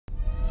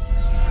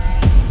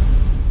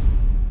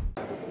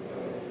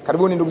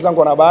Karibuni ndugu zangu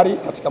wanahabari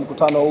katika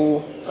mkutano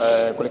huu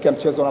kuelekea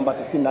mchezo namba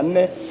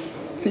 94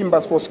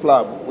 Simba Sports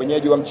Club,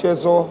 wenyeji wa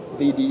mchezo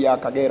dhidi ya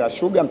Kagera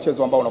Sugar,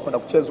 mchezo ambao unakwenda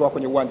kuchezwa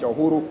kwenye uwanja wa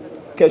Uhuru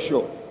kesho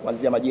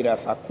kuanzia majira ya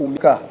saa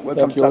 10.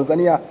 Welcome to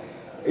Tanzania.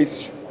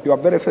 It's your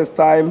very first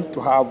time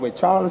to have a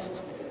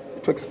chance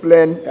to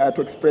explain,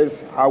 to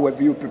express how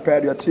have you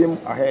prepared your team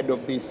ahead of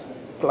this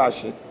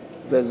clash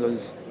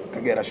versus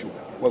Kagera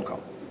Sugar. Welcome.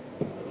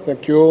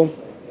 Thank you.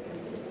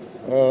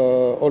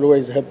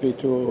 Always happy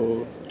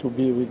to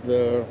be with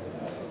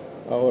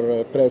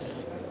our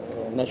press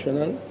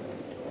national.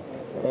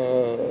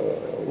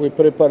 We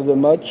prepare the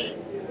match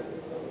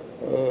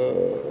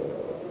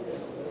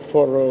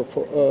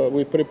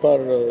we prepare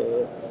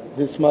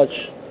this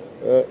match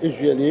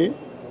usually.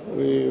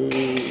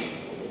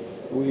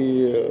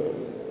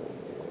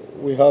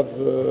 We have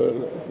a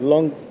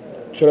long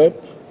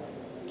trip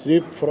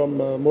from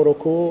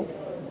Morocco.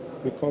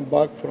 We come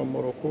back from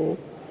Morocco.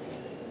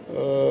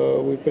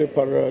 We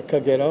prepare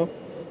Kagera.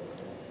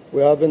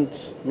 We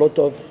haven't lot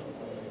of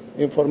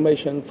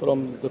information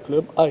from the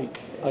club. I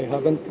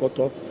haven't lot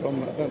of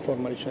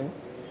information.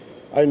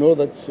 I know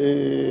that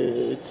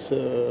it's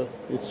a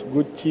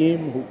good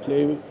team who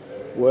play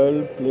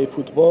well, play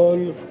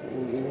football,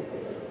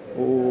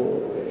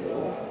 who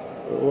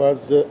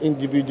has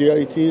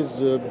individualities,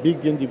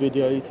 big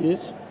individualities.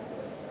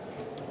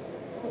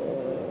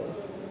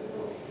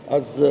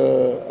 As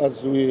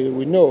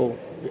we know,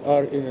 we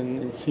are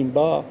in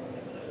Simba,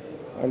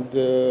 and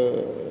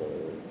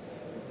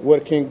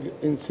working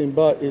in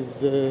Simba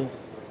is a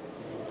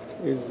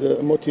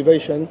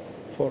motivation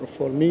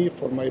for me,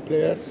 for my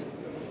players.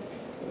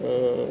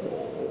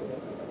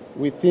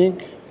 We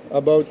think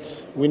about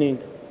winning,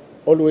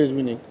 always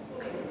winning.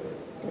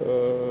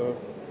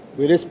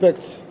 We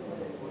respect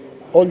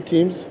all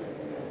teams,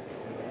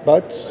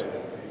 but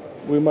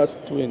we must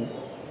win.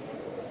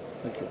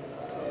 Thank you.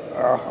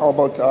 How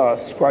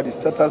about squad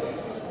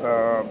status?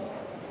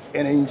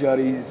 Any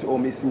injuries or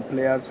missing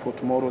players for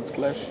tomorrow's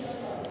clash?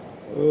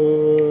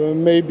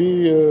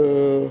 Maybe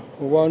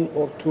one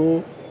or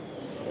two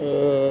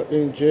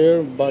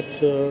injured, but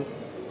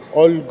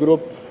all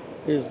group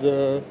is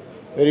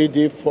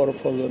ready for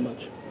the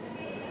match.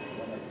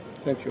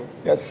 Thank you.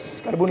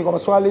 Yes, karibuni kwa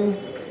maswali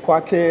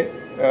kwake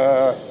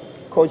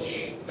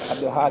coach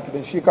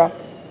Benchikha.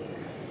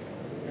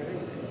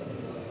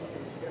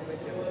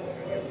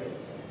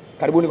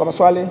 Karibuni kwa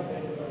maswali.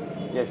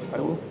 Yes,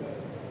 karibu.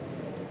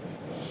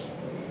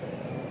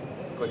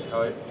 Coach,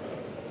 how are you?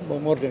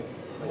 Good morning.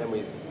 My name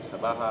is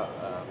Sabaha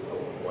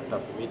from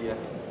Wasafi Media,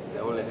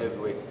 the only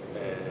heavyweight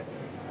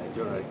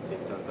journalist in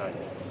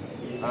Tanzania.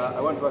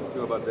 I want to ask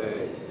you about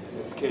the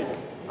schedule.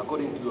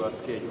 According to your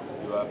schedule,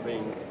 you are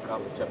playing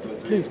CAF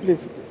Champions League.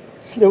 Please,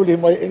 slowly.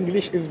 My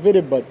English is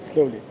very bad.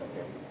 Slowly.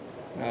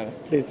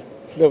 Please,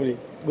 slowly.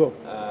 Go.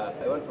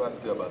 I want to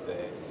ask you about the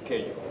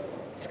schedule.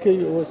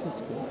 Schedule, what's the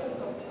schedule?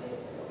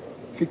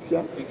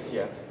 Fixture.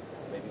 Fixture.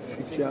 Maybe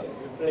Fixture.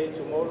 You play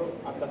tomorrow,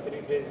 after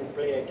 3 days you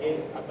play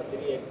again, after 3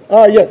 days.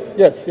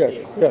 Yes. Should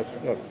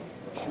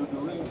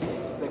we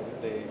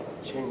expect the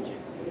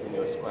changes in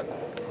your squad,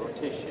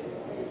 rotation?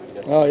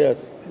 Yes.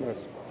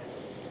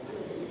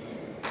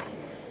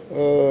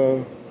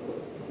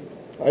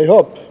 I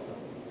hope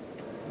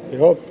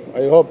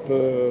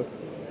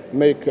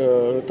make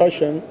a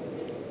rotation.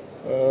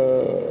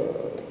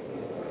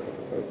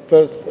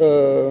 First,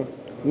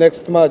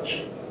 next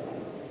match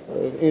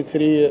in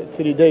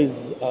three days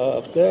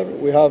after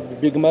we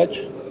have big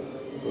match.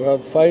 We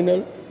have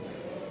final.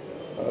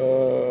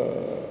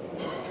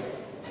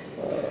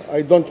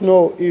 I don't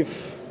know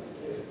if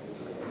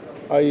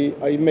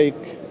I make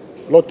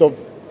lot of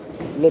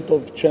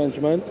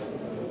changement,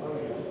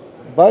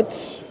 but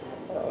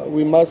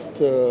we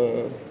must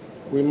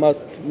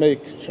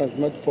make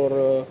changement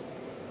for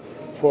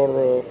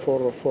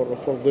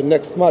the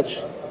next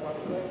match.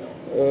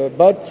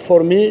 But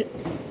for me,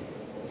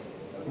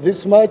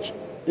 this match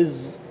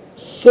is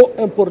so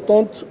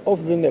important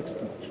of the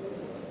next match.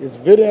 It's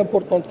very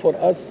important for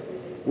us.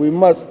 We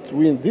must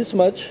win this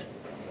match.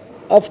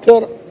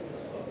 After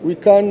we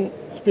can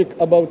speak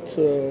about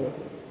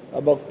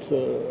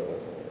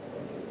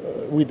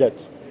with that.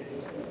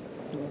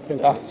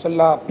 Thank you. Swali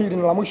la pili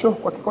na la mwisho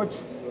kwa coach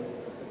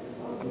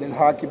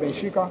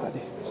Benchikha.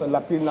 Swali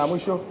la pili na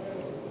mwisho.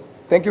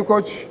 Thank you,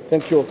 coach.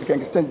 Thank you. You can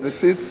exchange the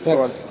seats.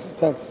 Thanks.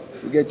 So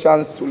we get a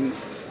chance to